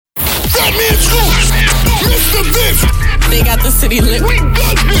That means Mr. Vince. They got the city lit. We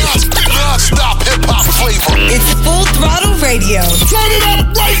got this. Non-stop hip-hop flavor. It's Full Throttle Radio. Turn it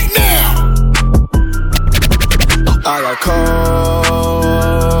up right now. I got calls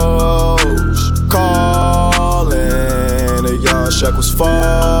calling. The young Shekels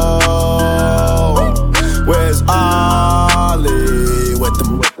fall. Where's Ollie with the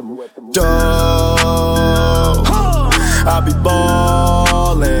dough? I be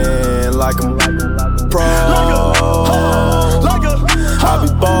ballin' like I'm pro. I be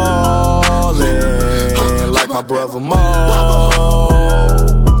ballin' like my brother Mo.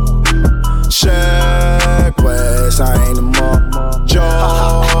 Check West, I ain't a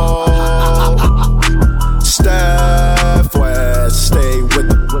Joe. Steph West, stay with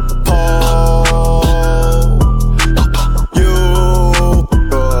the pole. You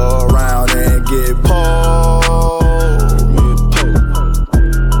go around and get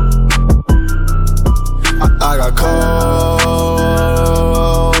I got calls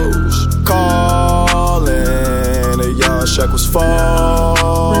calling. The young Shekels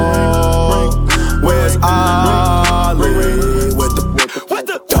fall. Where's Ollie with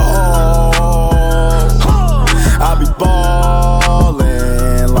the dog? I be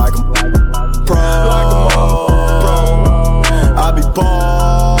ballin' like I'm pro. I be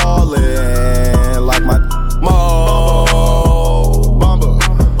ballin' like my Mo.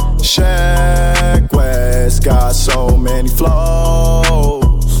 Shaq West got so many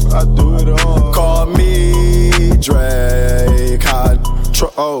flows. I do it all. Call me Drake.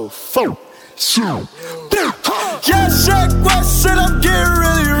 Phone. Yeah, Shaq West said I'm getting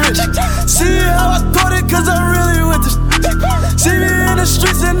really rich. See how I thought it, cause I'm really with this. See me in the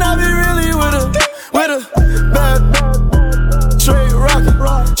streets and I be really with a bad straight rockin'.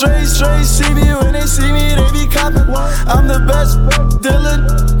 Straight see me when they see me, they be coppin'. I'm the best dealer,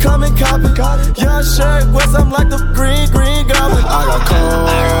 come and cop it. Young Shaq West, I'm like the green goblin. I got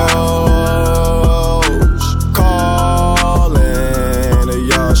calls calling. The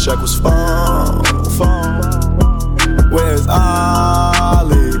young Shaq was phone. Where's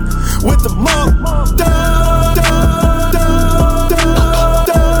Ollie with the mom?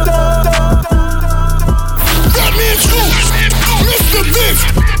 That means Mr. Vince.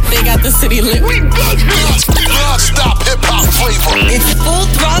 They got the city lit. We got this. Non-stop hip-hop flavor. It's Full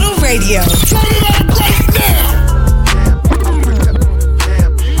Throttle Radio. Turn it up right now.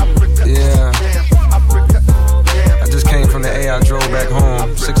 Yeah. I just came from the A. I drove back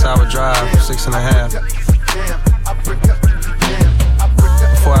home. 6-hour drive, 6.5.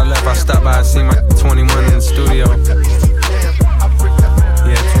 Before I left, I stopped by and seen my 21 in the studio. He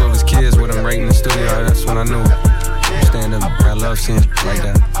had 2 of his kids with him right in the studio. That's when I knew. Stand up. I love seeing like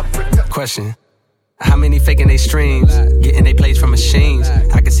that. Question. How many faking they streams? Getting they plays from machines.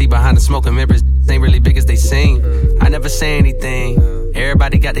 I can see behind the smoke and mirrors ain't really big as they seem. I never say anything.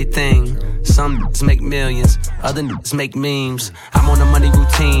 Everybody got their thing. Some niggas make millions, other niggas make memes. I'm on a money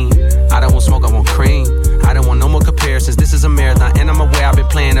routine. I don't want smoke, I want cream. I don't want no more comparisons. This is a marathon, and I'm aware I've been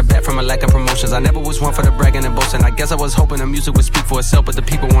playing a bet from a lack of promotions. I never was one for the bragging and boasting. I guess I was hoping the music would speak for itself, but the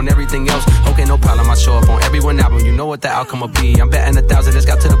people want everything else. Okay, no problem, I show up on every one album. You know what the outcome will be. I'm betting 1,000. It's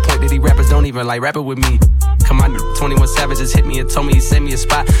got to the point that these rappers don't even like rapping with me. Come on, 21 Savage just hit me and told me he sent me a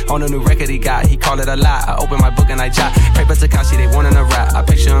spot on a new record he got. He called it a lie. I opened my book and I jot. Paper Takashi, they wanting a rap. I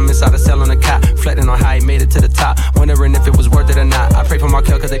picture him inside a cell on a cot, reflecting on how he made it to the top, wondering if it was worth it or not. I pray for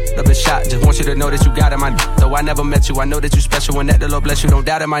Markel cause they up a shot. Just want you to know that you got it, my though I never met you, I know that you special. When that the Lord bless you, don't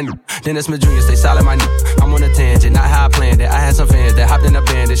doubt it, my Dennis Smith Jr., stay solid, my I'm on a tangent, not how I planned it. I had some fans that hopped in a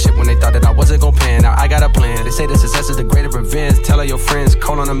band, this shit when they thought that I wasn't gon' pan. Now I got a plan. They say the success is the greater revenge. Tell all your friends,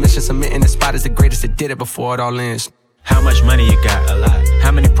 call on a mission, submitting the spot is the greatest that did it before it all ends. How much money you got? A lot. How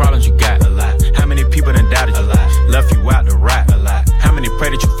many problems you got? A lot. How many people done doubted you? A lot. Left you out to rot? A lot. How many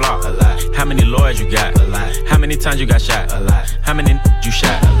pray that you flop? A lot. How many lawyers you got? A lot. How many times you got shot? A lot. How many you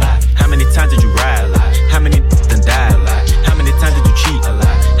shot? A lot. How many times did you ride? A lot. How many done died? A lot. How many times did you cheat? A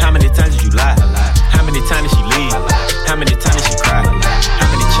lot. How many times did you lie? A lot. How many times did she leave? A lot. How many times did she cry? A lot. How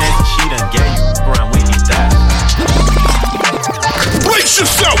many chances she done gave you? Around when you died? Brace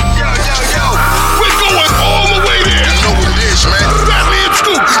yourself. Yo. We're going all the way there. You know what it is, man. Bradley and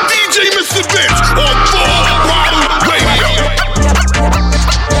Scoop, DJ Mr. Vince on Full Throttle Radio.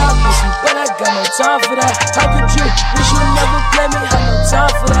 But I got no time for that. How could you? Wish you never play me. Had no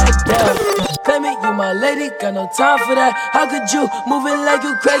time for that. Damn. Play me, you my lady. Got no time for that. How could you? Moving like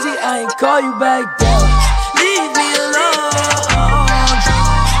you crazy. I ain't call you back down. Leave me alone.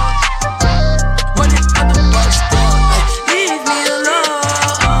 When it's at the bus stop, leave me alone.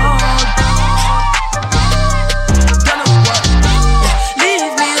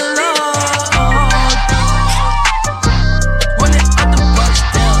 Leave me alone.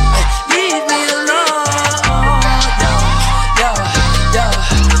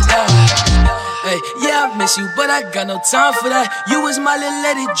 got no time for that. You was my little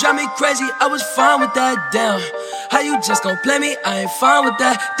lady, drive me crazy, I was fine with that, damn. How you just gon' play me? I ain't fine with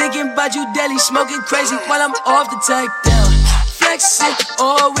that. Thinking about you daily, smoking crazy while I'm off the tag, down. Flexing,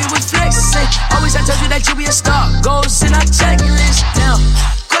 oh, we was flexing. Always I told you that you be a star. Goals in our checklist, down.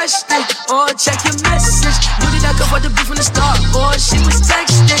 Question, or check your message. Knew that I could afford the beef from the start. Or she was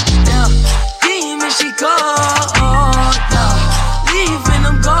texting, down. Demon, she called, yeah. Leaving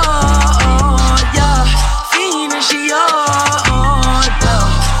them gone, yeah. Fiendin', she all, down.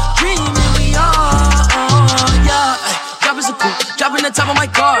 Dreaming, we all, yeah. Ay, dropping some cool, dropping the top of my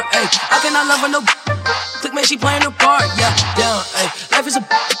car, ay. I cannot love her no. Click man, she playing her part, yeah, down, ayy. Life is a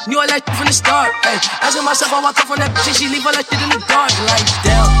knew all that shit from the start, ayy. Asking myself, I walk up from that bitch and she leave all that shit in the dark, like,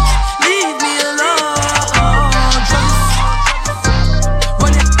 down. Leave me alone,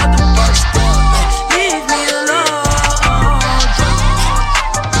 running out the box, down, ayy. Leave me alone,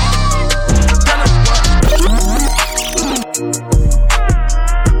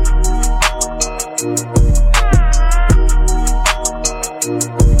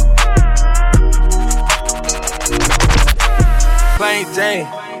 Plain Jane,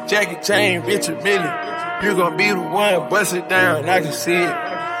 Jackie Chain, Richard Mille. You gon' be the one, bust it down, I can see it.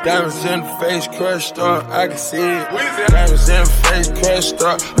 Diamonds in the face, crushed up, I can see it. Diamonds in the face, crushed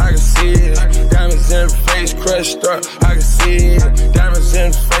up, I can see it. Diamonds in the face, crushed up, I can see it. Diamonds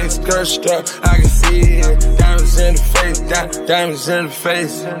in the face, crushed up, I can see it. Diamonds in the face, diamonds in the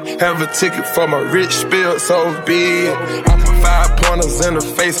face. Have a ticket for my rich spill, so be it. I put 5 pointers in the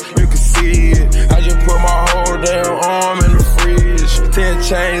face, you can see it. I just put my whole damn arm in the fridge. 10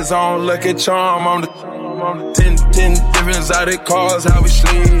 chains on, Lucky Charm on the 10 different out of cars, how we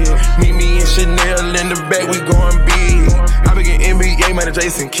slid. Meet me and Chanel in the back, we going big. I be getting NBA man,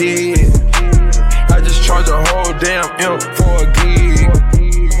 Jason Kidd. I just charge a whole damn M for a gig.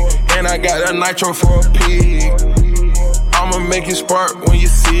 And I got that nitro for a pig. I'ma make it spark when you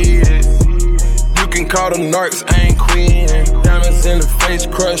see it. You can call them narcs, I ain't queen. Diamonds in the face,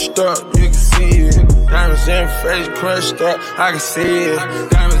 crushed up, you can see it. Diamonds in the face, crushed up, I can see it.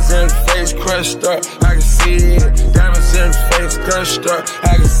 Diamonds in the face, crushed up, I can see it. Diamonds in the face, crushed up,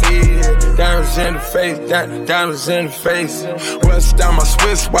 I can see it. Diamonds in the face, diamonds in the face. Bust down my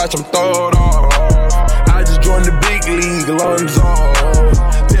Swiss watch, I'm throw it off. I just joined the big league, lungs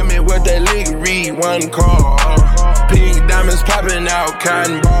off. Tell me what that league read, one call. Pink diamonds popping out,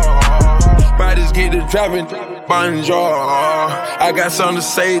 cotton ball. Bodies get to dropping, bonjour. I got something to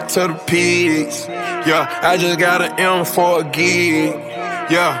say to the pigs. Yeah, I just got an M for a gig.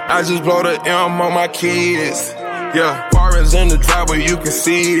 Yeah, I just blow the M on my kids. Yeah, foreigns in the driveway, you can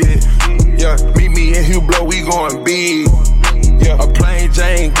see it. Yeah, meet me in Hublot, we going big. Yeah, a plain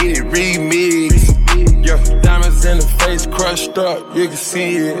Jane, get it remixed. Yeah, diamonds in the face, crushed up, you can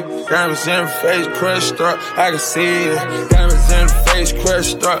see it. Diamonds in the face, crushed up, I can see it. Diamonds in the face,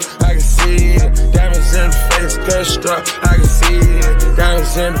 crushed up, I can see it. Diamonds in the face, crushed up, I can see it.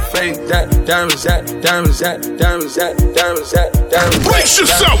 Diamonds in the face, diamonds at, diamonds at, diamonds at, diamonds at, diamonds at. Brace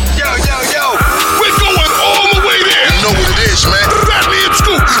yourself! Yo, yo, yo! We're going all the way there! You know what it is, man. Fatly and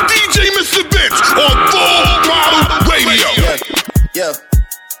Scoop, DJ Mr. Vince on Full Throttle Radio. Yeah.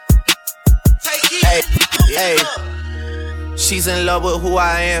 Hey, hey. She's in love with who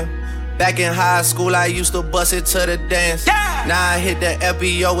I am. Back in high school, I used to bust it to the dance. Yeah. Now I hit the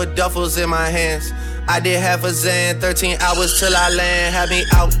FBO with duffels in my hands. I did half a Zan, 13 hours till I land. Had me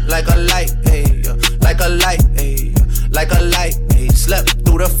out like a light, ayy, like a light, ayy, like a light, ayy. Slept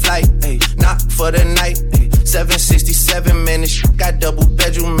through the flight, ayy, not for the night, ayy. 767, man, this shit got double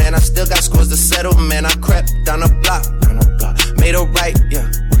bedroom, man. I still got scores to settle, man. I crept down the block, made a right, yeah.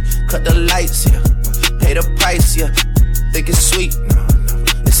 Cut the lights, yeah. Pay the price, yeah. Think it's sweet, no.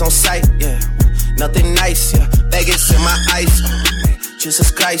 It's on sight, yeah. Nothing nice, yeah. Baguettes in my ice,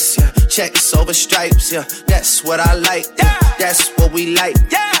 Jesus Christ, yeah. Checks over stripes, yeah. That's what I like, yeah. That's what we like,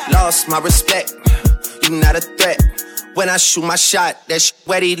 yeah. Lost my respect, you not a threat. When I shoot my shot, that shit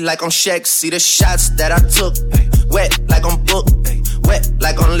wetty like on Shaq. See the shots that I took, wet like on Book, wet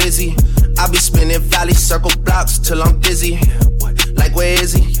like on Lizzie. I be spinning valley circle blocks till I'm dizzy. Like where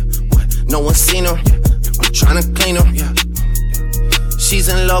is he? No one seen her. I'm tryna clean her. She's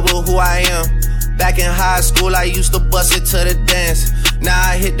in love with who I am. Back in high school, I used to bust it to the dance. Now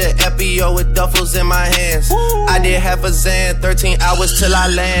I hit the FBO with duffels in my hands. Woo. I did half a Zan, 13 hours till I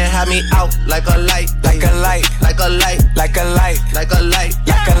land. Had me out like a light, like a light, like a light, like a light, like a light,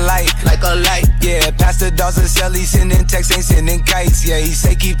 like a light, like a light. Yeah, Pastor Dawson Shelly sending texts, ain't sending kites. Yeah, he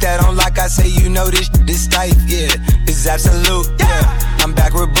say keep that on like I say, you know this tight. Yeah, this is absolute. Yeah, I'm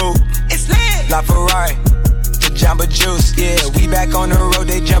back with Boot. It's lit. La Ferrari. Jamba Juice. Yeah, we back on the road,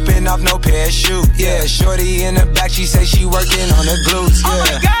 they jumping off no parachute. Yeah, shorty in the back, she say she working on the glutes.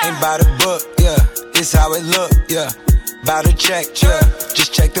 Yeah, ain't by the book. Yeah, this how it look. Yeah. Bout to check, yeah.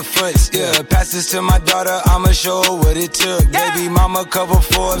 Just check the foots, yeah. Pass this to my daughter, I'ma show her what it took. Baby mama cover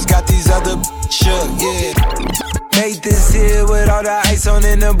Forbes, got these other shook, yeah. Made this here with all the ice on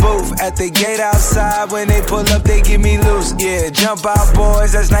in the booth. At the gate outside, when they pull up, they give me loose. Yeah, jump out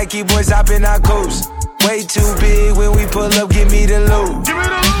boys, that's Nike boys hopping our coast. Way too big when we pull up, give me the loot.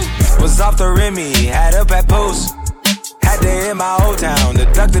 Was off the Remy, had up at post. Had to hit my old town to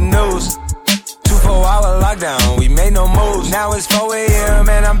duck the news. 24-hour lockdown, we made no moves. Now it's 4 a.m.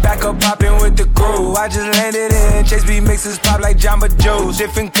 and I'm back up popping with the crew. I just landed in, Chase B mixes pop like Jamba Juice.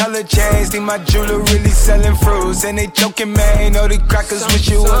 Different color chains, think my jeweler really selling fruits. And they joking, man, know the crackers wish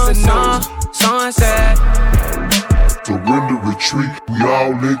it was a news. Sunset. Surrender, retreat, we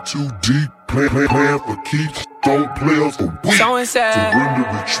all in too deep. Plan for keeps, don't play us for weak. Surrender,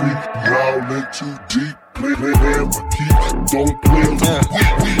 retreat, we all in too deep. Plan for keeps, don't play us for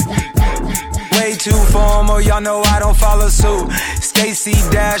weak. Way too formal, y'all know I don't follow suit. Stacy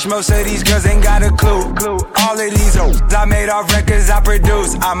Dash, most of these girls ain't got a clue. All of these hoes I made off records I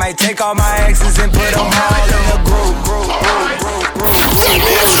produce. I might take all my exes and put them all in a group.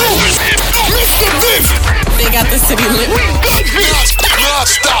 They got the city lit.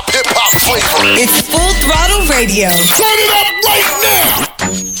 Non-stop hip-hop flavor. It's Full Throttle Radio. Turn it up right now.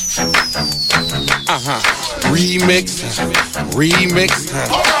 Remix,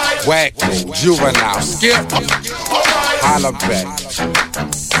 Whack, Juvenile, Skip, Holla back.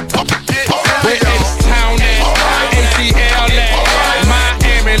 Where H-Town at, ATL at,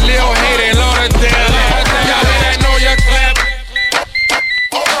 Miami, Lil Haiti, Lauderdale at. Y'all hear that, know your clap.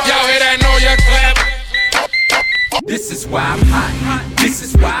 Y'all hear that, know your clap. This is why I'm hot. This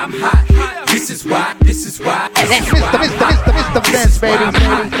is why I'm hot. This is why. This is why. This is why I'm hot. This is why I'm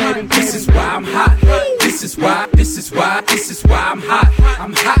hot. This is why I'm hot. This is why. This is why. This is why I'm hot.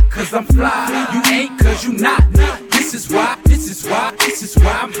 I'm hot 'cause I'm fly. You ain't 'cause you not. This is why. This is why. This is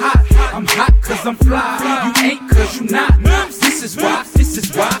why I'm hot. I'm hot 'cause I'm fly. You ain't 'cause you not. This is why. This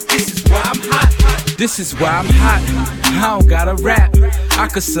is why. This is why I'm hot. This is why I'm hot. I don't gotta rap. I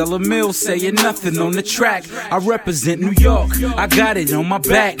could sell a mill saying nothing on the track. I represent New York. I got it on my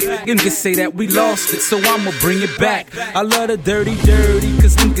back. Niggas say that we lost it, so I'ma bring it back. I love the dirty,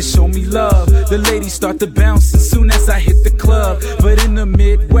 'cause niggas show me love. The ladies start to bounce as soon as I hit the club. But in the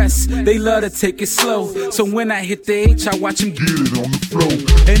Midwest, they love to take it slow. So when I hit the H, I watch them get it on the floor.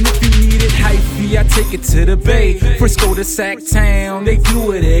 And if you need it hyphy, I take it to the Bay. Frisco to Sacktown, they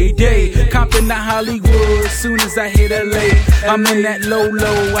do it every day. Compton to Hollywood, soon as I hit LA. I'm in that low,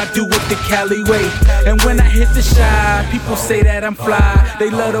 I do it the Cali way. And when I hit the Shy, people say that I'm fly. They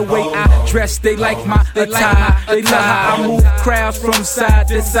love the way I dress, they like my attire. They love how I move crowds from side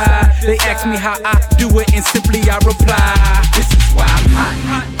to side. They ask me how I do it, and simply I reply. This is why I'm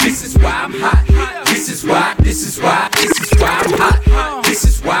hot. This is why I'm hot. This is why. This is why. This is why I'm hot. This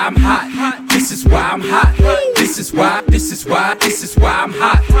is why I'm hot. This is why I'm hot. This is why. This is why. This is why I'm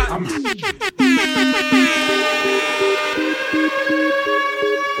hot.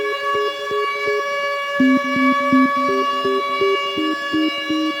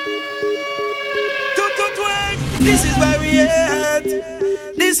 This is why we at.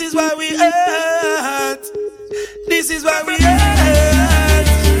 This is why we at. This is why we at.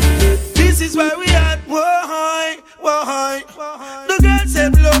 This is why we at. Why? The girls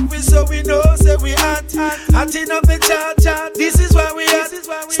them love me, so we know say we at. Hotting up the chat. This is why we at.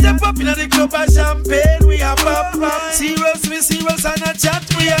 Step up in the club and champagne we have pop. Serious and a chat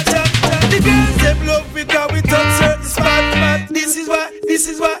we a chat. The girls them love me 'cause we touch certain spot.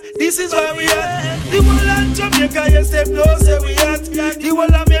 This is why we at. The whole of Jamaica, yes them know say we at. The whole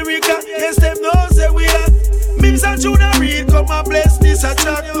of America, yes them know say we at. Mims and Junior Reid come and bless this a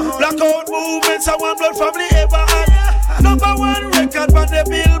track. Blackout movements and one blood family ever had. #1 record on the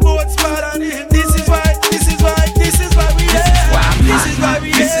Billboard spot. This is why we at. This is why we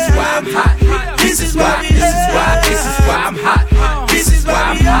at. This is why I'm hot. This is why. This is why. This is why I'm hot. This is why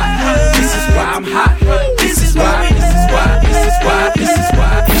I'm hot. This is why I'm hot. This is why. This is why. This is why. This is why.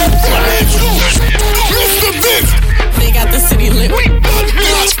 They got the city lit.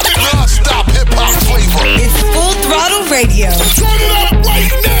 Non-stop hip-hop flavor. It's Full Throttle Radio. Turn it up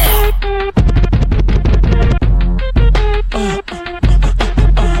right now.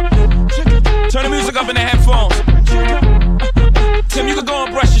 Turn the music up in the headphones. Tim, you can go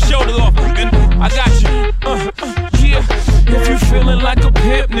and brush your shoulders off. I got you. Yeah. If you feeling like a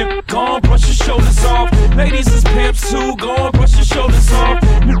pimp, nigga, go and brush your shoulders off. Ladies is pimps too, go and brush your shoulders off.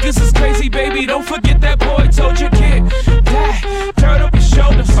 Niggas is crazy, baby, don't forget that boy told you.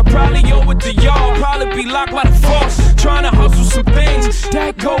 with the y'all, probably be locked by the force. Trying to hustle some things,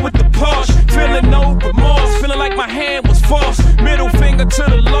 that go with the Porsche. Feeling no remorse, feeling like my hand was forced. Middle finger to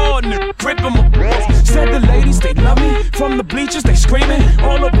the Lord, nigga, gripping my balls. Said the ladies, they love me. From the bleachers, they screaming.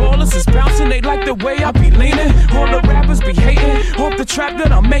 All the ballers is bouncing, they like the way I be leaning. All the rappers be hating, off the trap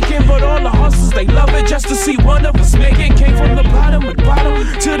that I'm making. But all the hustlers, they love it just to see one of us make it. Came from the bottom of the bottom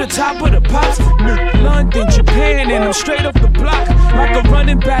to the top of the pops. London, Japan, and I'm straight off the block. Like a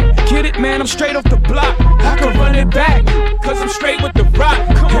running back, get it, man, I'm straight off the block. I can run it back, cause I'm straight with the rock.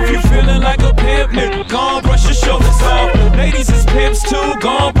 Come on, if you feeling like a pimp, nigga, gon' brush your shoulders off. Ladies is pimps too,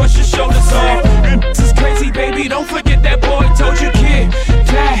 gon' brush your shoulders off. And this is crazy, baby, don't forget that boy told you, kid.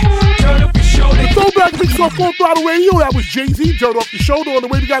 Dad, turn up your shoulder. Throwback mix on Full Throttle Radio. That was Jay-Z, Dirt Off Your Shoulder. On the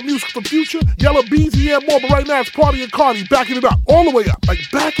way, we got music from Future, Yella Beezy, and more. But right now, it's Party and Cardi backing it up, all the way up, like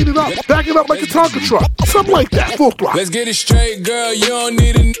backing it up like a Tonka truck, something like that. Full throttle. Let's get it straight, girl. You don't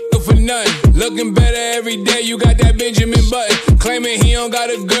need a nigga for nothing. Looking better every day. You got that Benjamin Button. Claiming he don't got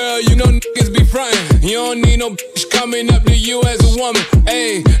a girl. You know niggas be frontin'. You don't need no bitch coming up to you as a woman.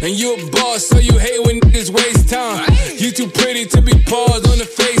 Ayy, and you a boss, so you hate when niggas waste time. You too pretty to be paused on the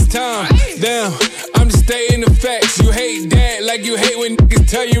FaceTime. Damn, I'm just stating the facts. You hate that like you hate when niggas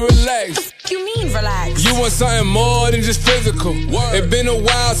tell you relax. You mean relax? You want something more than just physical. It been a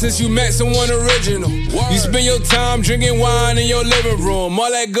while since you met someone original. You spend your time drinking wine in your living room.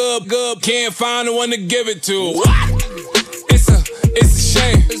 All that good, can't find the one to give it to. It's a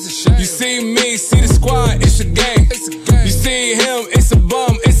shame. You see me, see the squad, it's a game. You see him, it's a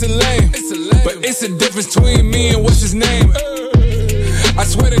bum, it's a lame. But it's a difference between me and what's his name. I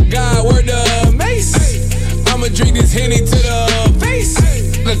swear to God, word to Mace. I'ma drink this Henny to the face.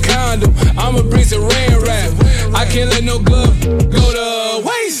 A condom, I'ma bring some rain rap. I can't let no glove go to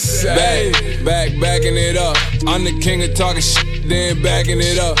waste. Backing it up. I'm the king of talking shit, then backing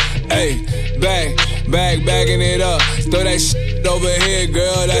it up. Ayy, backing it up. Throw that shit over here,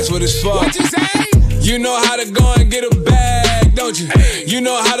 girl, that's what it's for. What you say? You know how to go and get a bag, don't you? You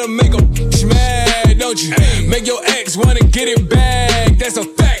know how to make a bitch mad, don't you? Make your ex wanna get it back, that's a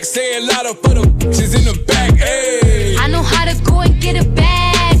fact. Say it louder for the bitches in the back, ayy. I know how to go and get a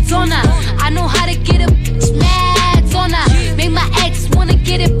bag, don't I? I know how to get a bitch mad, don't I? Make my ex wanna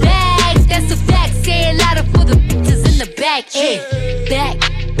get it back, that's a fact. Say it louder for the bitches in the back, ayy.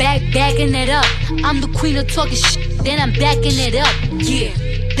 Backing it up. I'm the queen of talking shit, then I'm backing it up, yeah.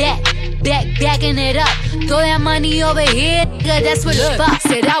 Backing it up. Throw that money over here, nigga, that's what it's for.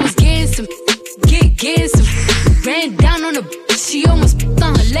 Said I was getting some, getting some. Ran down on a bitch, she almost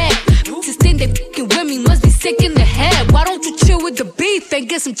on her leg. Just think they fucking with me, must be sick in the head. Why don't you chill with the beef and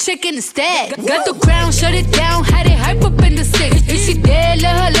get some chicken instead? Got the crown, shut it down, had it hype up in the six. If she dead,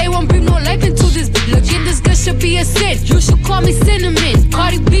 let her lay, won't bring no life into this bitch. Looking this good should be a sin. You should call me Cinnamon.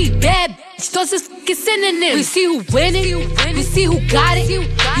 Cardi B, bad bitch, those is fucking synonyms. We see who winning, we see who got it. You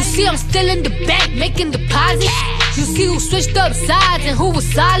see I'm still in the bank making deposits. You see who switched up sides and who was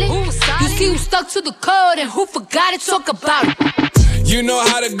solid. You see who stuck to the code and who forgot it. Talk about it. You know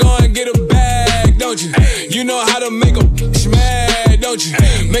how to go and get a bag, don't you? You know how to make a bitch mad, don't you?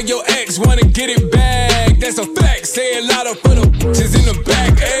 Make your ex wanna get it back, that's a fact. Say it louder for the bitches in the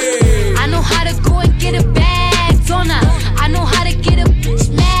back, ayy. I know how to go and get a bag, don't I? I know how to get a bitch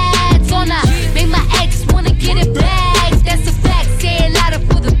mad, don't I? Make my ex wanna get it back, that's a fact. Say it louder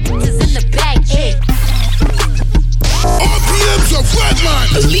for the bitches in the back, ayy. RPM's a flatline.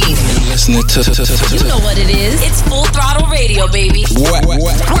 Believe me, listening to. You know what it is. It's Full Throttle Radio, baby. What?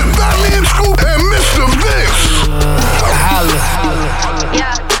 With Batman Scoop and Mr. Vince. Holla.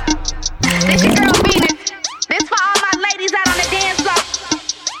 Yeah. This your girl Venus. This for all my ladies out on the dance floor.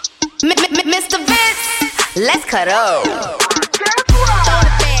 Mr. Vince, let's cut up. Throw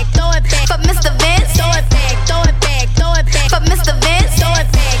it back. For Mr. Vince, throw it back. For Mr. Vince, throw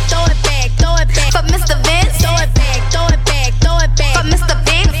it back. For Mr. Vince, throw it back. For Mr.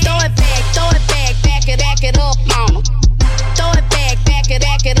 Vince, throw it back. Back it up, mama. Throw it back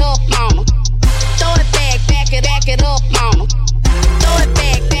it up, mama. Throw it back it up, mama. Throw it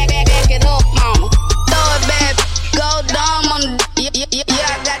back it up, mama. Throw it back, go dumb on the. Yeah,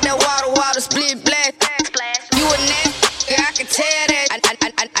 I got that water split black. You a nasty.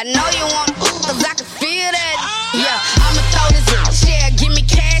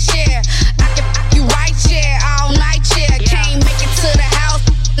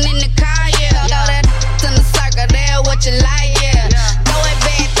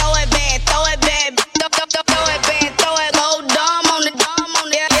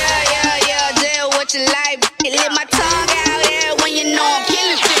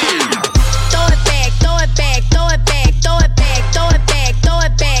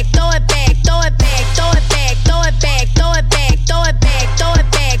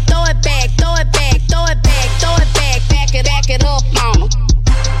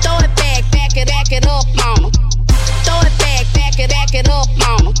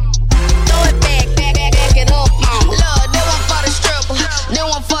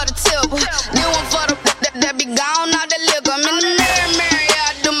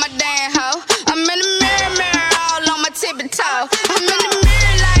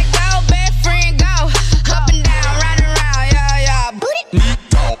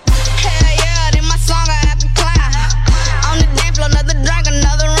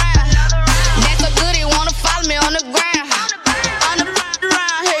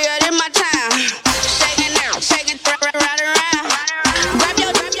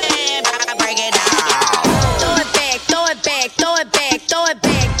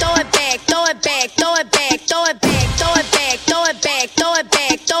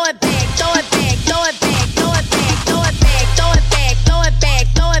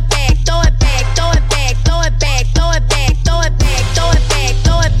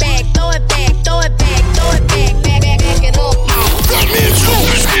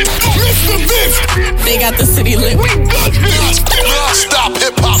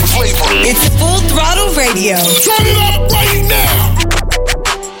 hip-hop flavor. It's Full Throttle Radio. Turn it up right now.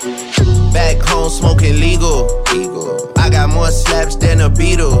 Back home smoking legal. I got more slaps than the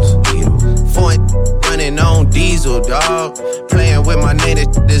Beatles. Foreign running on diesel, dog. Playing with my name,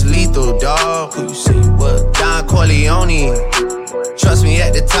 this lethal, dog. Who you say you was? Don Corleone. Trust me,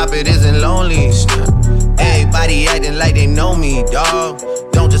 at the top it isn't lonely. Everybody acting like they know me, dog.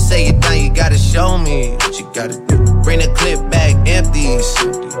 Don't just say it down, you gotta show me what you gotta do. Bring the clip back empty.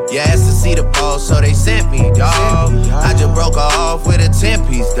 You asked to see the ball, so they sent me, dog. I just broke her off with a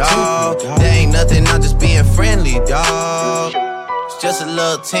 10-piece, dog. There ain't nothing, I'm just being friendly, dog. It's just a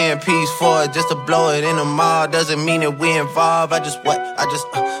little 10-piece for it, just to blow it in the mall. Doesn't mean that we involved. I just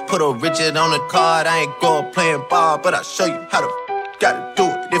put a Richard on the card. I ain't go up playing ball, but I'll show you how to gotta do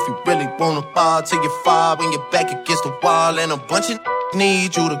it. If you really wanna fall till you fall when you're back against the wall, and a bunch of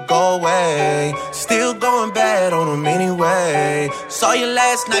need you to go away. Still going bad on them anyway. Saw you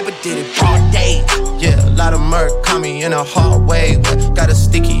last night but did it all day. Yeah, a lot of murk caught me in a hard way. Got a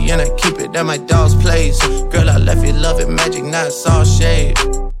sticky and I keep it at my dog's place. Girl, I left you love it magic, not it's all shade.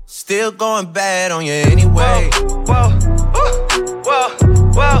 Still going bad on you anyway. Whoa.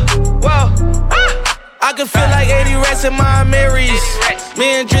 I can feel like 80 rats in my Marys.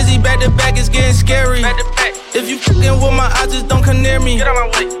 Me and Drizzy back to back, it's getting scary. If you fucking with my eyes, just don't come near me.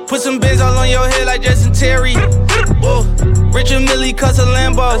 Put some bins all on your head like Justin Terry. Whoa. Richard Millie cuss a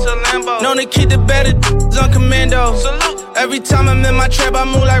Lambo. Known to keep the better on commando. Every time I'm in my trap, I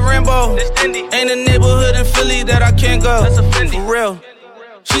move like Rambo. Ain't a neighborhood in Philly that I can't go. For real.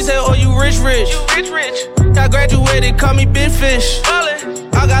 She said, oh, you rich. I graduated, call me Big Fish.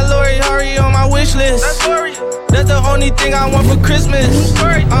 I got Lori Hurry on my wish list. That's the only thing I want for Christmas.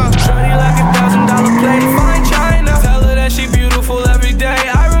 Shorty like $1,000 plate, fine China. Tell her that she beautiful every day.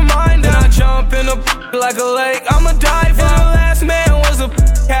 I remind her. I jump in a like a lake. I'm a diver. And her last man was a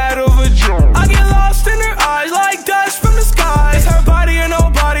cat of a joke. I get lost in her eyes like dust from the sky. It's her body and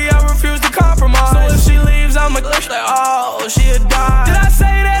nobody, I refuse to compromise. So if she leaves, I'm a like, oh, she'll die. Did I say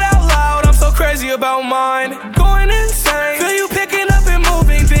that out loud? I'm so crazy about mine. Going insane. Feel you picking up and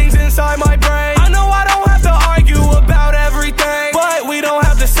moving things inside my brain. I know I don't have to argue about everything, but we don't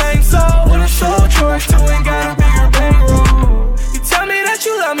have the same soul. When I show choice to ain't got a bigger bankroll. You tell me that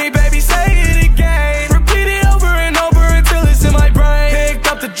you love me, baby, say it again. Repeat it over and over until it's in my brain. Picked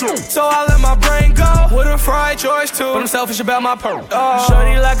up the truth, so I let my brain go. With a fried choice too, but I'm selfish about my pearl.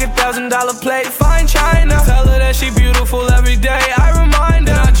 Shorty like $1,000 plate, fine China. Tell her that she beautiful every day. I remind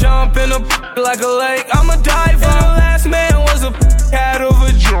her. I jump in a like a lake. I'm a diver. And her last man was a cat of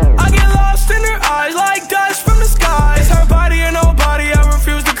a joke. I get lost in her eyes like dust from the sky. It's her body and nobody, I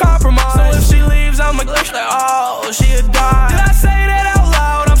refuse to compromise. So if she leaves, I'm like, oh, she'll die. Did I say that out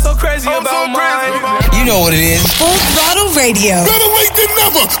loud? I'm so crazy about mine. You know what it is. Full Throttle Radio. Better late than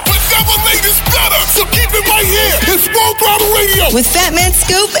never, but never late is better. So keep it right here. It's Full Throttle Radio. With Fat Man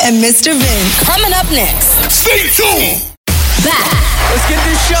Scoop and Mr. Vince. Coming up next. Stay tuned. Back. Let's get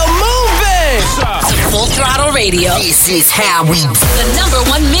this show moving. Full Throttle Radio. This is how we do. The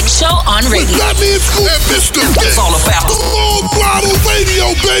 #1 mix show on radio. With Fat Man Scoop and Mr. Vince. It's all about the Full Throttle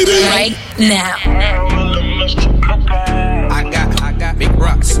Radio, baby. Right now. I got big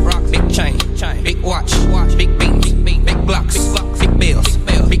rocks, big chain, big watch, big beans, big blocks, big bills,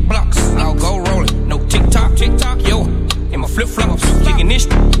 big blocks. I'll go rolling, no TikTok, yo. In my flip flops, kicking this,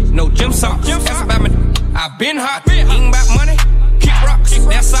 no gym socks. That's about me. I've been hot, ain't about money. Kick rocks,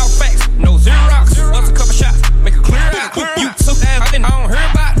 that's all facts. No Xerox, bust a couple shots, make it clear out. You so damn, I don't hear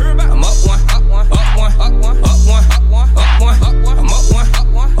about. I'm up one, up one, up one, up one, up one, up one, up one, up one. I'm up one, up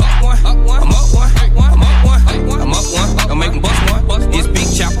one, up one, up one. I'm up one, up one, I'm up one, I'm up one. I'm making bust one. This big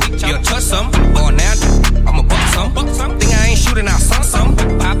chop, you'll touch some. Or now, I'ma buck some. Think I ain't shooting out some.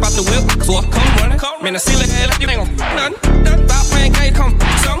 Pop out the whip, so I come running. Man, I see like hell, you ain't gon' nothing. Stop playing game, come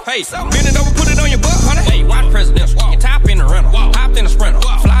some. Hey, bend it over, put it on your butt, honey. Hey, watch presidential. You top in the rental, hopped in the sprinter,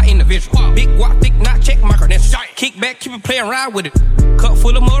 fly individual. Big walk, thick knot, check my credentials. Kick back, keep it playing, ride with it. Cup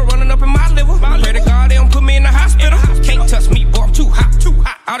full of mud running up in my liver. Pray to God they don't put me in the hospital. Can't touch me, boy, I'm too hot.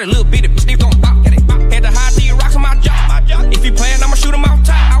 All that little bitty bitch, they gon' bop. Had to hide till you rocks on my job. If you playin', I'ma shoot him out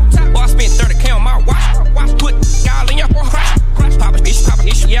top. Boy, I spent 30K on my watch. Put y'all in your crash. Pop a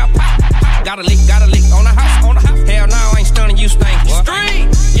bitch, yeah, pop. Got a lick on the house. Hell no, I ain't stunning you, stank. Street,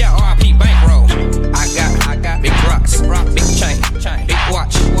 yeah, RIP bankroll. I got big rocks, big chain, big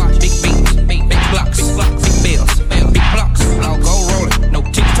watch, big beans, big blocks, big bills, big blocks. I'll go rolling, no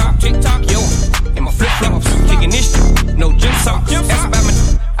TikTok, yo. In my flip flops, kicking this, no gym socks. That's about me.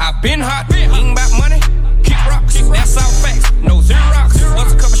 I've been hot, ain't about money. Kick rocks, that's all facts. No Xerox,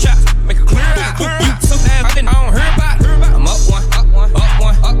 bust a couple shots, make it clear out. You so damn, I don't hear about. I'm up one, up one, up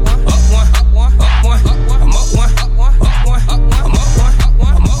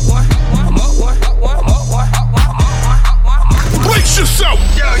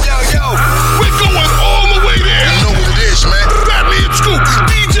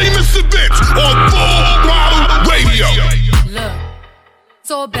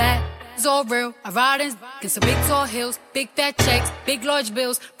for real. I ride in some big tall hills, big fat checks, big large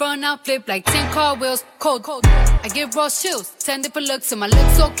bills. Run out, flip like 10 car wheels. Cold. I give raw chills, 10 different looks, and my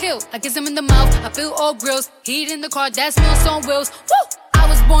lips so kill. I kiss him in the mouth, I feel all grills. Heat in the car, that smells on wheels. Woo! I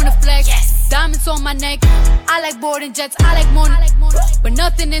was born to flex. Yes. Diamonds on my neck. I like boarding jets, I like more. But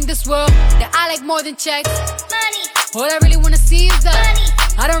nothing in this world that I like more than checks. Money. All I really wanna see is the money.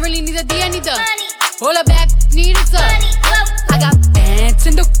 I don't really need a D, I need the money. All I back need is the money. I got bands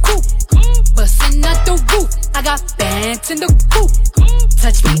in the coop, bustin' out the roof. I got bands in the coop.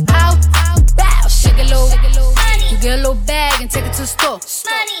 Touch me out, bow, shake a little. You get a little bag and take it to the store.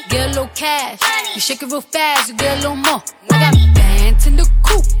 Get a little cash, you shake it real fast, you get a little more. I got bands in the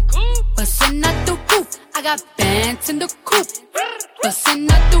coop, bustin' out the roof. I got bands in the coop,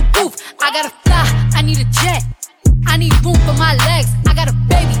 bustin' out the roof. I gotta fly, I need a jet. I need room for my legs. I got a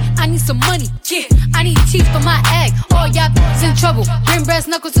baby, I need some money. Yeah, I need teeth for my egg. All y'all b****s in trouble. Bring brass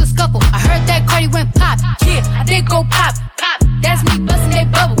knuckles to scuffle. I heard that Cardi went pop. Yeah, I did go pop. That's me bustin' they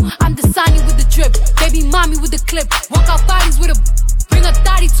bubble. I'm the Sonny with the drip. Baby mommy with the clip. Walk out bodies with a bring a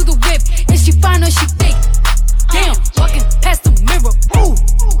thotty to the whip. Is she fine or she fake? Damn, walking past the mirror. Ooh,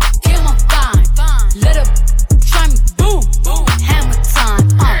 damn, I'm fine. Let her try me. Boom, hammer time.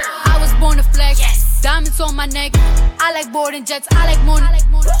 I was born to flex. Diamonds on my neck. I like boarding jets, I like more.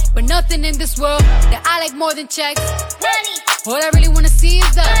 But nothing in this world that I like more than checks. Money. All I really wanna see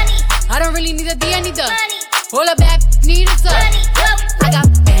is the money. I don't really need a D, I need the money. All I back need is the money. I got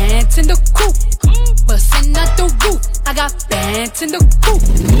bands in the coop, bustin' out the roof. I got bands in the coop.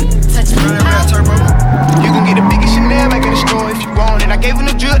 Touch me out. You can get the biggest Chanel back in the store if you want it. I gave them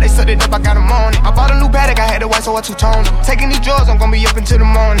the drill, they set it up, I got them on it. I bought a new Patek, I had the white, so I two-toned it. Taking these drugs, I'm gonna be up until the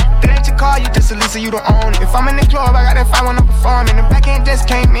morning. That ain't your car, you just a Lisa, you don't own it. If I'm in the club, I got that fire when I'm performing. The back end just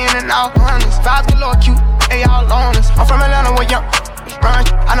came in and out hundreds. Vibes galore, cute, they all on us. I'm from Atlanta, where young run.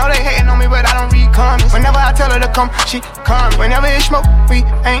 I know they hating on me, but I don't read comments. Whenever I tell her to come, she comes. Whenever it's smoke, we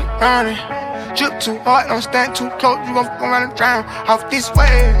ain't running. Drip too hard, don't stand too close. You gon' fuck around and drown off this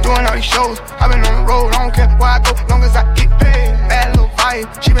way. Doing all these shows, I been on the road. I don't care where I go, long as I get paid. Bad little vibe,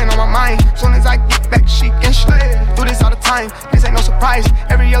 she been on my mind. Soon as I get back, she can slay. Do this all the time, this ain't no surprise.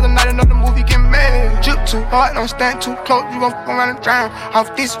 Every other night another movie get made. Drip too hard, don't stand too close. You gon' fuck around and drown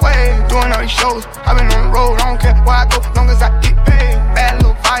off this way. Doing all these shows, I been on the road. I don't care where I go, long as I get paid. Bad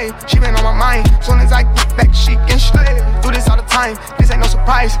little vibe, she been on my mind. Soon as I get back, she can slay. Do this all the time, this ain't no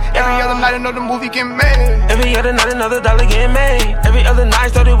surprise. Every other night another movie get made. Every other night another dollar get made. Every other night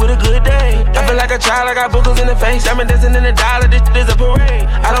started with a good day. I feel like a child, I got boogers in the face. I've been dancing in the dollar, this is a parade.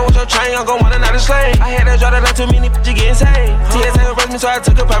 I don't want your train, I'm gon' want another slave. I had that draw that like too many bitches getting saved. TSA arrest me, so I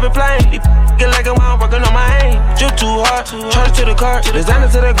took a private plane. Get like it while I'm working on my aim. Drip too hard, charge to the car. Designer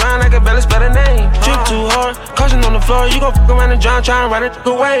to the ground, I can barely spell the name. Drip too hard, caution on the floor. You gon' fuck around and drown, try and ride it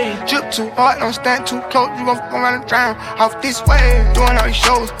away. Drip too hard, don't stand too close. You gon' fuck around and drown off this way. Doing all these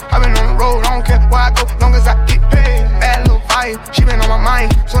shows, I been on the road. I don't care where I go, long as I get paid. Bad little vibe, she been on my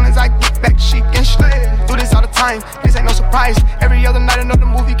mind. Soon as I get back, she can slay. Do this all the time, this ain't no surprise. Every other night another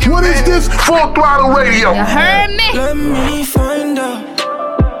movie get What made. is this? Full Throttle Radio. You heard me? Let me find out.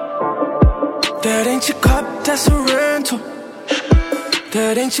 That ain't your cup, that's a rental.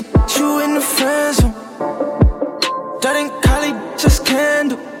 That ain't your bitch, you in the friend zone. That ain't Kylie, just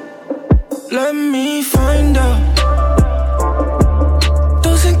Kendall. Let me find out.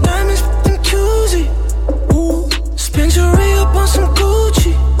 Those ain't diamonds, f***ing QZ. Ooh, spend your ray up on some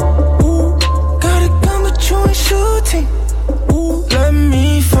Gucci. Ooh, got a gun but you ain't shooting. Ooh, let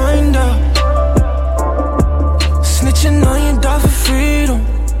me find out. Snitching on your dog for freedom.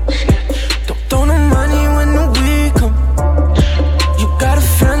 Don't throw no money when the week come. You got a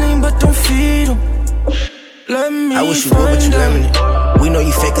family but don't feed them. Let me I wish you would, but you laminate. We know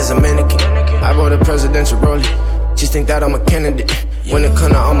you fake as a mannequin. I bought a presidential rollie. Just think that I'm a candidate. When it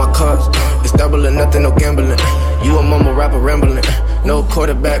come to all my cars, it's double or nothing, no gambling. You a mumble rapper rambling. No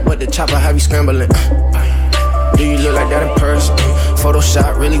quarterback, but the chopper have you scrambling. Do you look like that in person?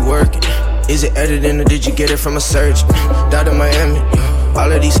 Photoshop really working. Is it editing or did you get it from a surgeon? Down in Miami,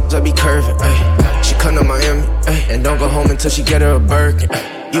 all of these I be curving. Ay. She come to Miami, ay, and don't go home until she get her a Birkin.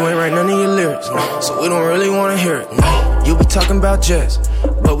 You ain't write none of your lyrics, no, so we don't really wanna hear it. No. You be talking about jazz,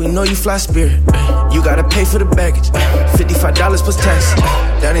 but we know you fly Spirit. You gotta pay for the baggage, $55 plus tax.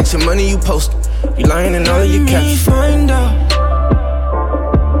 That ain't your money you post. You lying in all of your caps. Let me find out.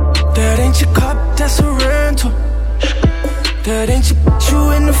 That ain't your cup, that's a rental. That ain't your bitch,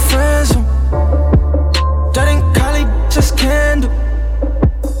 you in the friend zone. That ain't Kylie, just Kendall.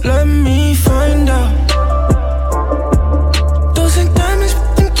 Let me find out. Those ain't diamonds,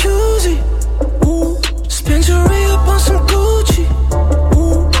 f***ing QZ. Ooh, spend your ray up on some Gucci.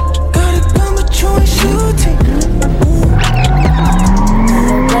 Ooh, got a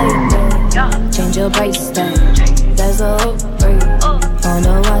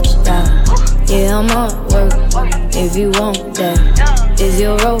if you want that. Is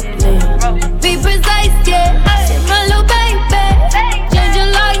your rolling? Be precise, yeah. My little baby, change your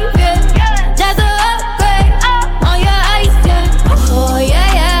life, yeah. That's an upgrade on your ice, yeah. Oh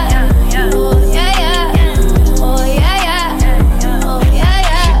yeah, yeah. Oh yeah, yeah. Oh yeah, yeah. Oh yeah,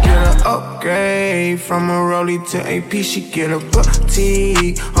 yeah. She get an upgrade from a rollie to AP. She get a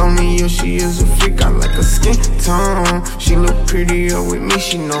boutique. Only you, she is a freak. I like her skin tone. She look prettier with me.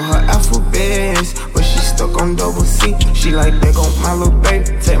 She know her alphabets, but she stuck on double C. She like that on my little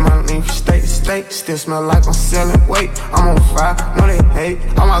baby. Take my name from state to state. Still smell like I'm selling weight. I'm on fire, no they hate.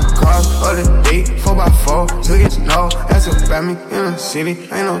 All my cars of the day, 4x4. Took it no, that's about me in the city.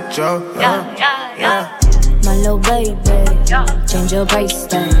 Ain't no joke. Yeah. My little baby, change your price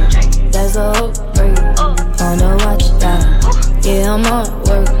tag. That's a upgrade on the watch that. Yeah, I'm on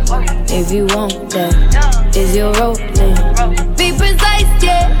work. If you want that, is your rolling? Be precise,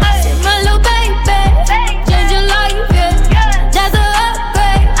 yeah. My little baby, change your life, yeah. That's a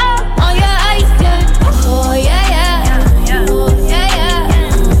upgrade on your ice, yeah. Oh yeah, yeah. Oh yeah, yeah.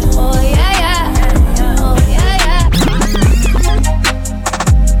 Oh yeah, yeah. Oh yeah, yeah.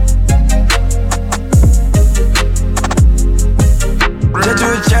 Just do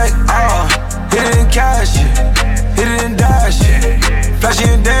a check, hit it in cash, hit it in dash, flashy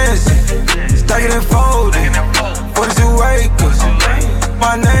and dancing, stack it and fold it. 42 acres,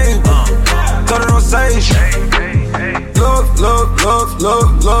 my neighbor, told her don't say shit. Love,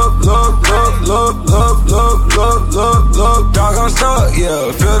 dog, I'm stuck,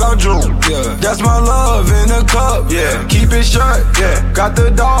 yeah, filled out drool, yeah. That's my love in the cup, yeah. Keep it short, yeah. Got the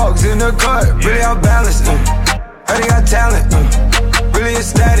dogs in the cut, really I'm balanced, Heard they got talent, really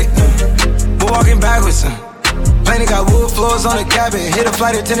ecstatic, but walking backwards, Planet got wood floors on the cabin. Hit a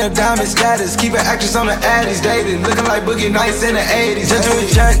flight attendant, diamond status. Keep an actress on the addies, dated. Looking like Boogie Nights in the 80s. Just do a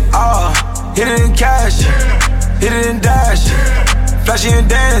check, hit it in cash, hit it in dash, flashy and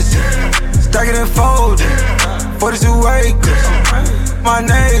dancing, stack it and fold it. 42 acres, my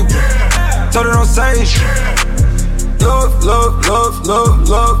neighbor, told her don't say shit. Love,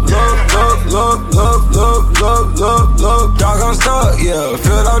 dog, I'm stuck, yeah.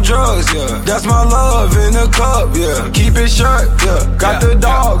 Filled out drugs, yeah. That's my love in the cup, yeah. Keep it short, yeah. Got the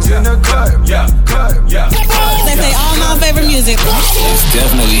dogs in the cut, yeah. They say all my favorite music. It's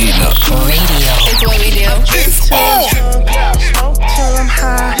definitely eating up. Radio. It's what we do. It's all. Smoke till I'm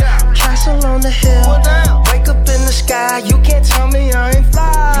high. Castle on the hill. Wake up in the sky. You can't tell me I ain't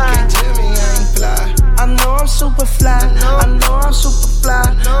fly. I know I'm super fly. I know I'm super fly.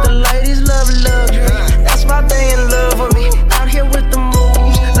 The ladies love luxury. That's why they in love with me. Out here with the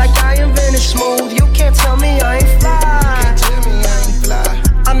moves, like I invented smooth. You can't tell me I ain't fly.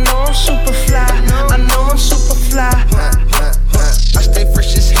 I know I'm super fly. I know I'm super fly. I stay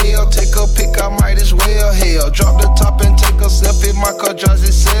fresh as hell. Take a pic, I might as well. Hell, drop the top and take a selfie. My car drives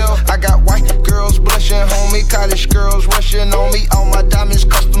itself. I got white girls blushing, homie. College girls rushing on me. All my diamonds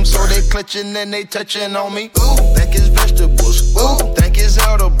custom, so they clutching and they touching on me. Ooh, think it's vegetables. Ooh, think it's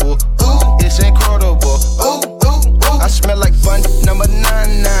edible. Ooh, it's incredible. Ooh, ooh, ooh. I smell like bun number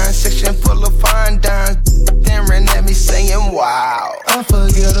 99, section full of fine dimes. Staring at me saying, wow.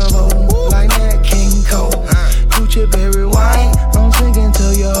 Unforgettable, like Nat King Cole. Gucci berry wine, I'm singing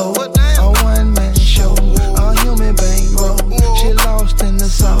to your hoe. A one-man show, a human bankroll. She lost in the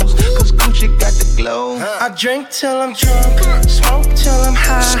sauce, cause Gucci got the glow. I drink till I'm drunk, smoke till I'm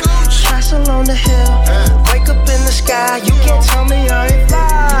high. Castle on the hill, wake up in the sky. You can't tell me I ain't fly.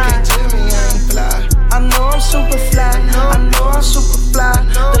 I know I'm super fly, I know I'm super fly.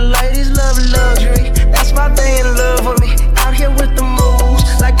 The ladies love luxury, that's why they in love with me. Out here with the moves,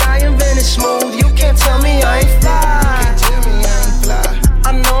 like I invented smooth. You can't tell me I ain't fly.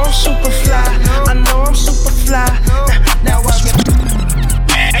 I know I'm super fly, I know I'm super fly. Now watch me.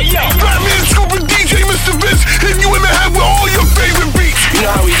 Hey yo, grab me and scoop and DJ Mr. Vince, hitting you in the head with all your favorite beats. You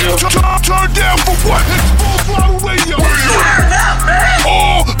know how we do. Turn down for what? It's Full Throttle Radio. Turn up, man.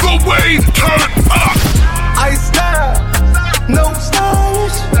 All the way, turn up. Ice style, no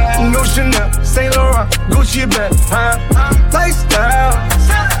stylish, no Chanel, Saint Laurent, Gucci bag, lifestyle,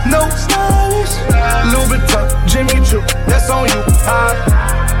 no stylish, Louis Vuitton, Jimmy Choo, that's on you.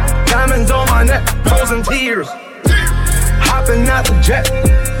 Diamonds on my neck, frozen tears, hopping out the jet,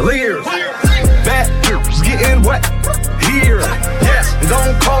 leers, back years, getting wet here. Yes,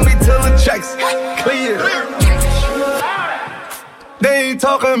 don't call me till the checks clear. They ain't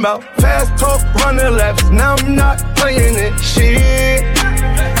talking about fast talk, running laps. Now I'm not playing it, shit.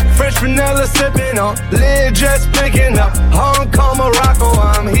 Fresh vanilla sipping on, lid just picking up. Hong Kong, Morocco,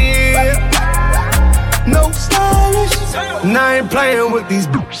 I'm here. No stylish, and I ain't playing with these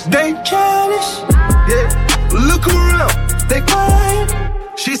boots. They childish, yeah. Look around, they quiet.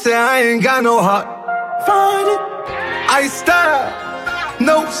 She said I ain't got no heart. Find it. I style,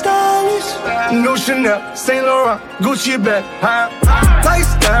 no stylish. No Chanel, Saint Laurent, Gucci bag.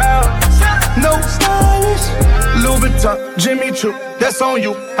 Lifestyle, no stylish. Louis Vuitton, Jimmy Choo, that's on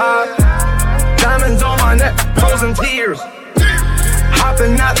you. Diamonds on my neck, frozen tears.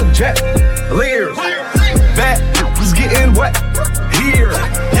 Hopping out the jet, leers. That was getting wet here.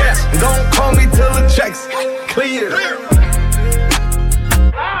 Yes, don't call me till the checks clear.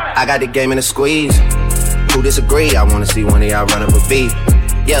 I got the game in a squeeze. Who disagree? I wanna see one of y'all run up a beat.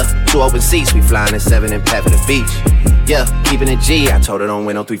 Yeah, 2 open seats, we flying in 7 and pat for the beach. Yeah, keeping it G. I told her don't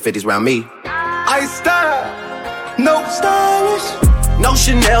win no 350s round me. I style, no stylish. No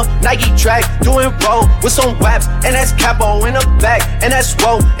Chanel, Nike track, doing roll with some waps, and that's capo in the back, and that's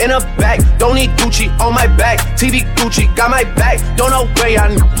roll in the back. Don't need Gucci on my back, TV Gucci got my back. Don't know where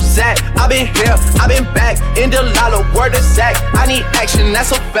I at. I been here, I been back, in the lala, word of Zach. I need action,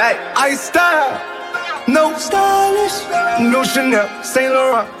 that's a fact. I style, no stylish. No Chanel, Saint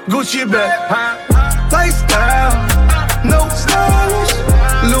Laurent, Gucci bag. Lifestyle, no stylish.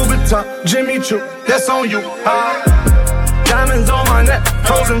 Louis Vuitton, Jimmy Choo, that's on you. Diamonds on my neck,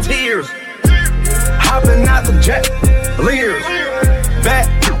 frozen tears. Hopping out the jet, leers. That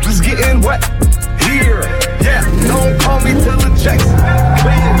was getting wet here. Yeah, don't call me till the checks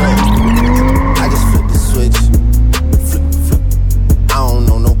clear. I just flip the switch, flip, flip. I don't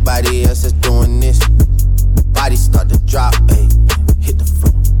know nobody else that's doing this. Body start to drop, ayy, hit the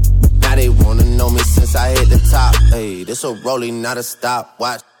floor. Now they wanna know me since I hit the top, ayy. This a rolling, not a stop,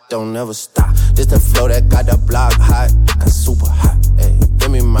 watch. Don't never stop. This the flow that got the block hot, got super hot. Ay, give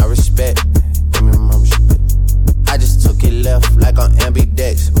me my respect, give me my respect. I just took it left like on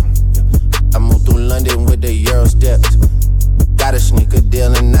ambidex. I moved through London with the Euro steps. Got a sneaker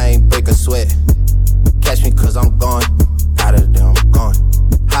deal and I ain't break a sweat. Catch me 'cause I'm gone, out of there I'm gone.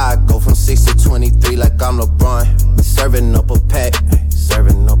 How I go from 6 to 23 like I'm LeBron. Serving up a pack,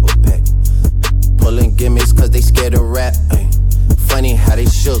 serving up a pack. Pulling gimmicks 'cause they scared to rap. Ay. Funny how they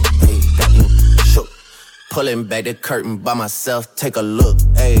shook, ayy, got you shook. Pulling back the curtain by myself, take a look,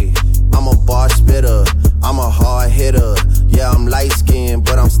 ayy. I'm a bar spitter, I'm a hard hitter. Yeah, I'm light skinned,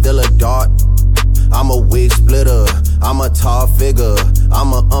 but I'm still a dart. I'm a wig splitter, I'm a tall figure.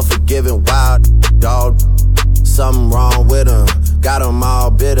 I'm an unforgiving wild dog. Something wrong with him, got him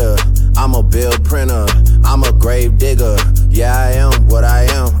all bitter. I'm a bill printer, I'm a grave digger. Yeah, I am what I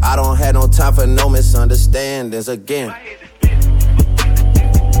am. I don't have no time for no misunderstandings again.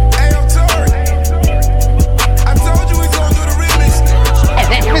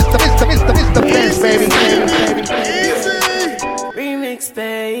 Mr. Vince, baby. Remix,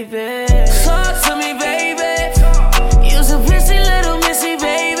 baby. Talk to me, baby. You's a pretty little missy,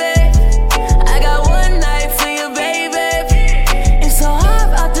 baby. I got one night for you, baby. It's so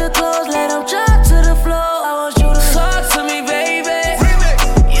hard out the clothes, let them drop to the floor. I want you to talk to me, baby.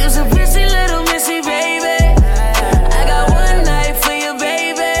 You's a pretty little missy, baby. I got one night for you,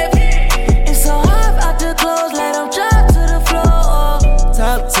 baby. It's so hard out the clothes, let them drop to the floor.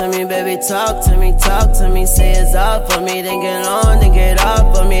 Talk to me, baby, talk to me, talk to me. Say it's all for me, then get on, then get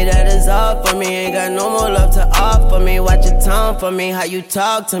off for me. That is all for me, ain't got no more love to offer me. Watch your tone for me, how you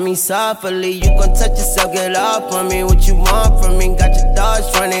talk to me softly. You gon' touch yourself, get off on me. What you want from me, got your thoughts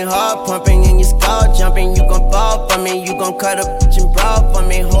running, heart pumping, and your skull jumping. You gon' fall for me, you gon' cut a bitch and brawl for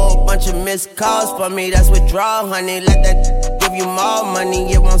me. Whole bunch of missed calls for me, that's withdrawal, honey. Let that give you more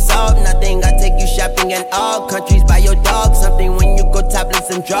money, it won't solve nothing. I take you shopping in all countries, buy your dog something. When you go topless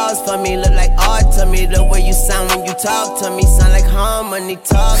and draws for me, look like art to me. The way you sound when you talk to me, sound like harmony.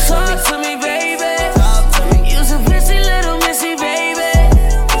 Talk to me, baby. Talk to me. You's a pretty little missy, baby.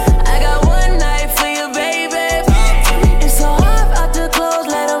 I got one night for you, baby. It's so hard out the clothes,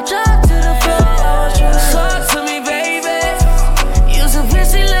 let them drop to the floor. Talk to me, baby. You's a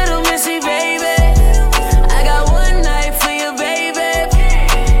pretty little missy, baby. I got one night for you, baby.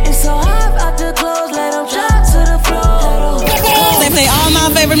 It's so hard out the clothes, let them drop to the floor. They play all my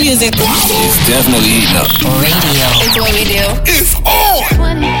favorite music. It's definitely heating up. Radio. It's what we do. It's on.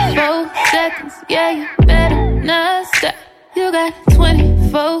 24 seconds, yeah, you better not stop. You got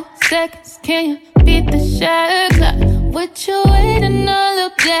 24 seconds, can you beat the shot clock? What you waiting on,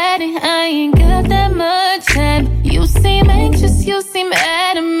 little daddy? I ain't got that much time. You seem anxious, you seem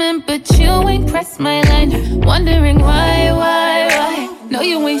adamant, but you ain't pressed my line. Wondering why? No,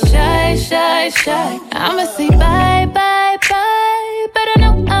 you ain't shy. I'ma say bye, but I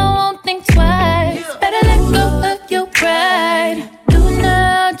know I won't think twice. Better let go of your pride. Do it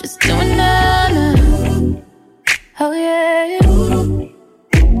now, just do it now. Oh yeah.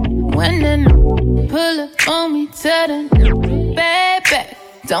 when the pull up on me, tell the baby,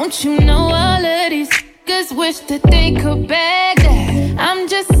 don't you know all of these niggas wish that they could bag that? I'm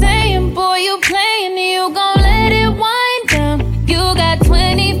just saying, boy, you playing, you gon' let it wind down. You got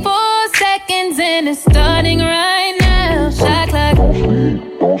 24 seconds and it's starting right now. Shot clock. Don't sleep,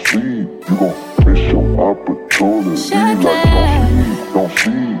 you gon' miss your opportunity. Shot clock. Don't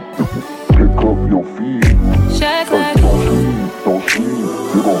sleep, pick up your feet. Shot clock. Don't sleep,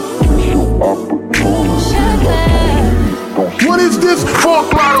 you gon' miss your opportunity. Shot clock. What is this Full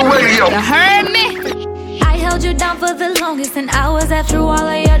Throttle Radio? You heard me? I held you down for the longest, and hours after all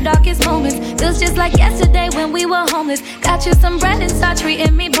of your darkest moments. Feels just like yesterday when we were homeless. Got you some bread and start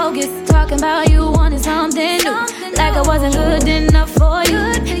treating me bogus. Talking about you wanted something new, like I wasn't good enough for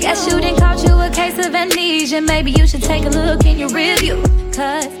you. Guess you didn't caught you a case of amnesia. Maybe you should take a look in your review.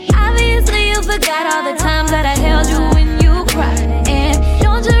 Cause obviously you forgot all the times that I held you when you cried. And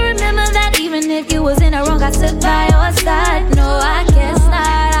don't you remember that even if you was in the wrong, I stood by your side? No, I guess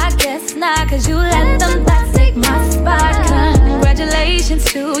not, cause you let them thoughts take my spot. Congratulations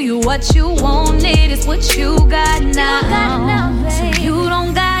to you, what you wanted is what you got now. So you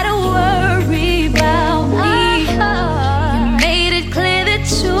don't gotta worry about me. You made it clear that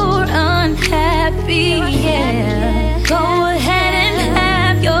you're unhappy, yeah. Go ahead and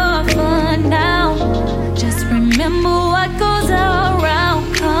have your fun now. Just remember what goes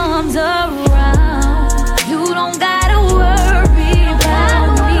around comes around. You don't gotta worry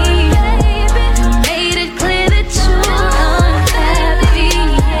about me. You made it clear that you're unhappy,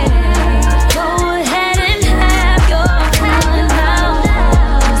 yeah. Go ahead and have your fun now.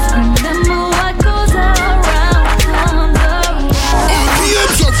 Just remember what goes around comes around.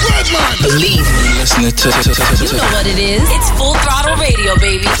 RPM's a redline. Believe me, listening to. You know what it is. It's Full Throttle Radio,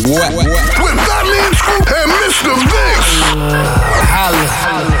 baby. What? With Batman Scoop and Mr. Vince. Holla.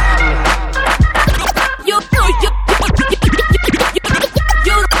 You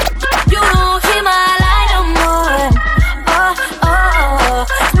don't hear my line no more.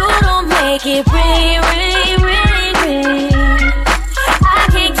 You don't make it ring, ring, ring, ring. I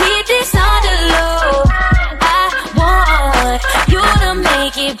can't keep this on the low. I want you to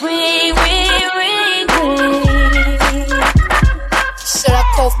make it ring, ring, ring, ring. Should I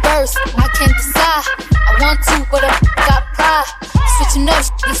go first? I can't decide. I want to, but I got pride. Switching up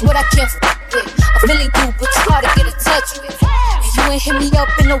is what I can't with. I'm feeling you, but it's hard to get in touch with. And you ain't hit me up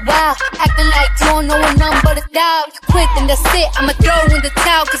in a while, acting like you don't know a number to dial. You quit, then that's it. I'ma throw in the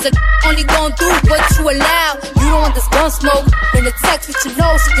towel, cause I only gon' do what you allow. You don't want this gun smoke, then the text with your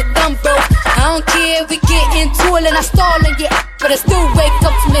nose, so your thumb broke. I don't care if we get into it and I stall and get, but I still wake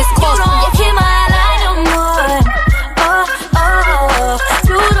up to miss calls. You don't hear my line no more.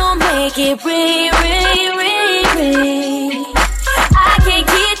 You don't make it ring, ring, ring, ring. I can't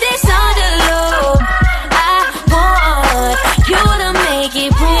keep this on the low. I want you to make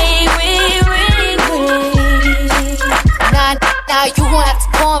it ring, ring, ring, ring. Now you won't have to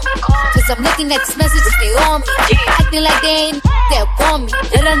call me, cause I'm looking at these messages, they on me. Acting like they ain't that want me.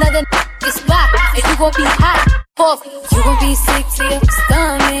 Let another get spot, and you gon' be hot. You gon' be sick to your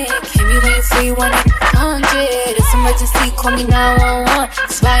stomach. Hit me when you free 1-800. It's emergency, call me 911.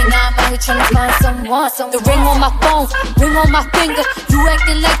 Cause right now I'm out here tryna find someone. The ring on my phone, ring on my finger. You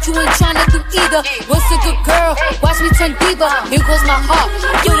acting like you ain't tryna do either. What's a good girl? Watch me turn diva. Here goes my heart.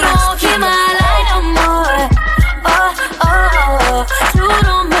 You don't hear my line no more. You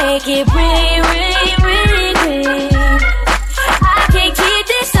don't make it ring, ring, ring, ring. I can't keep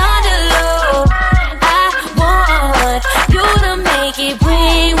this on the low. I want you to make it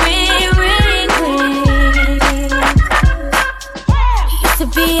ring, ring, ring, ring. You used to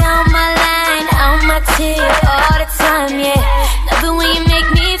be on my line, on my tip all the time, yeah. Love it when you make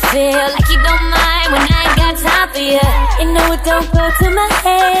me feel like you don't mind when I ain't got time for you. You know it don't go to my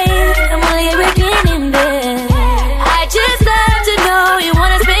head. I'm only a beginning there. I just love to know you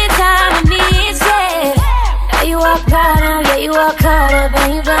wanna spend time with me instead. Now you all caught up, yeah, you all caught up,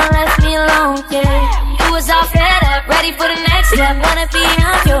 and you done left me alone, yeah. You was all fed up, ready for the next step, wanna be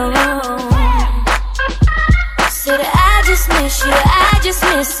on your own. Said I just miss you, I just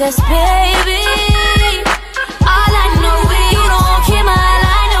miss us, baby. All I know is you don't hear my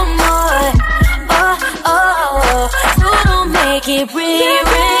line no more. You don't make it ring,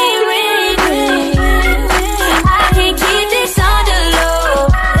 ring, ring, ring. I can't keep this on the low.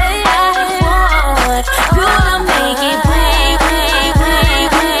 I want you to make it ring, ring, ring,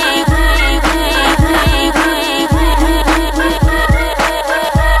 ring, ring, ring, ring, ring, ring.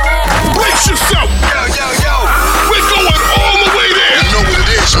 Brace yourself! Yo! We're going all the way there! You know what it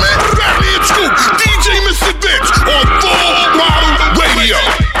is, man. Batman Scoop, DJ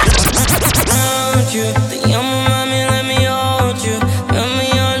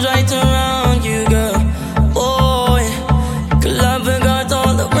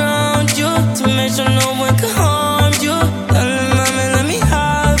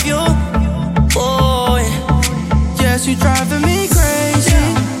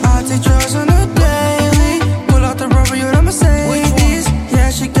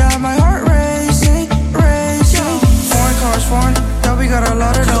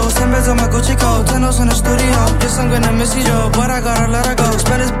Carlos in the studio. Yes, I'm gonna miss you, Joe, but I gotta let her go.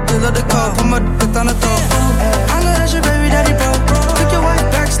 Spend this to the call, put my dick on the throat. I know that's your baby daddy, bro. Took your wife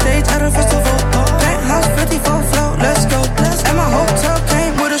backstage at a festival. Penthouse 54 float, let's go. And my hotel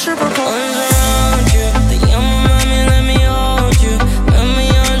came with a stripper pole.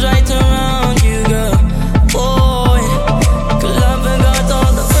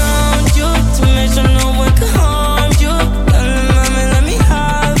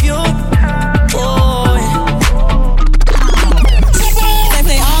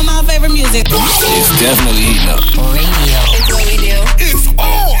 It's definitely heating up. Radio. It's what we do. It's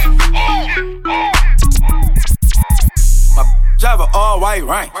on. My driver all white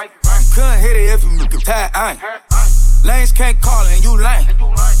rain. Couldn't hit it if you tied ain't. Lanes can't call it and you lame.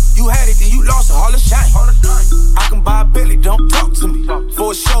 You had it, then you lost it, all the shame. I can buy a Billy, don't talk to me.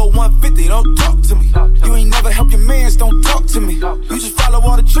 For a show 150, don't talk to me. You ain't never helped your mans, don't talk to me. You just follow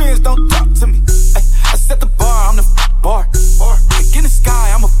all the trends, don't talk to me. I set the bar, I'm the bar. Like in the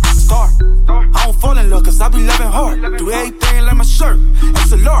sky, I'm a star. I don't fall in love, cause I be loving hard. Do everything like my shirt,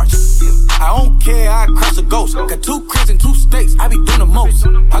 it's a large. I don't care, I crush a ghost. Got 2 cribs and 2 states, I be doing the most.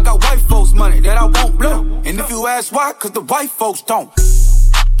 I got white folks money that I won't blow. And if you ask why, cause the white folks don't.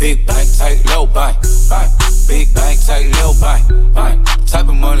 Big bank, tight, low bank. Big bank, tight, low bank. Type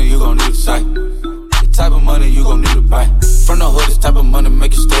of money you gon' need a sight. The type of money you gon' need to buy. From the hood, this type of money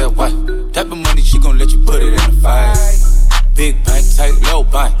make you stay away. Type of money she gon' let you put it in a fight. Big bank, tight, low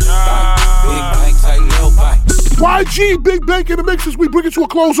bank. Big bank, tight, low bank. YG, Big Bank in the mix as we bring it to a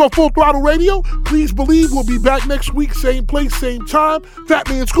close on Full Throttle Radio. Please believe we'll be back next week, same place, same time. Fat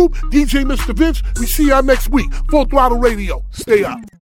Man Scoop, DJ Mr. Vince. We see y'all next week. Full Throttle Radio. Stay up.